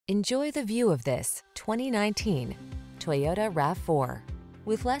Enjoy the view of this 2019 Toyota RAV4.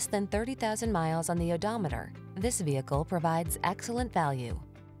 With less than 30,000 miles on the odometer, this vehicle provides excellent value.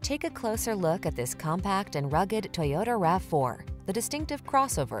 Take a closer look at this compact and rugged Toyota RAV4, the distinctive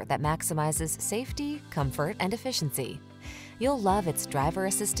crossover that maximizes safety, comfort, and efficiency. You'll love its driver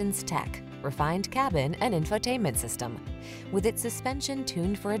assistance tech, refined cabin, and infotainment system. With its suspension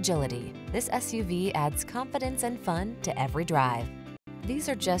tuned for agility, this SUV adds confidence and fun to every drive. These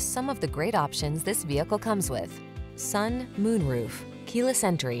are just some of the great options this vehicle comes with: sun, moonroof, keyless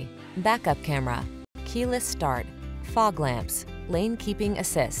entry, backup camera, keyless start, fog lamps, lane keeping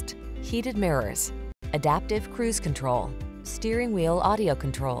assist, heated mirrors, adaptive cruise control, steering wheel audio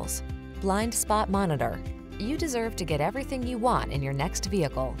controls, blind spot monitor. You deserve to get everything you want in your next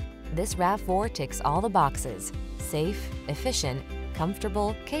vehicle. This RAV4 ticks all the boxes: safe, efficient,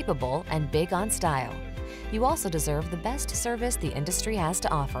 comfortable, capable, and big on style. You also deserve the best service the industry has to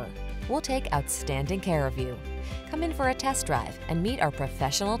offer. We'll take outstanding care of you. Come in for a test drive and meet our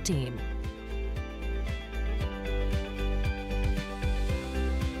professional team.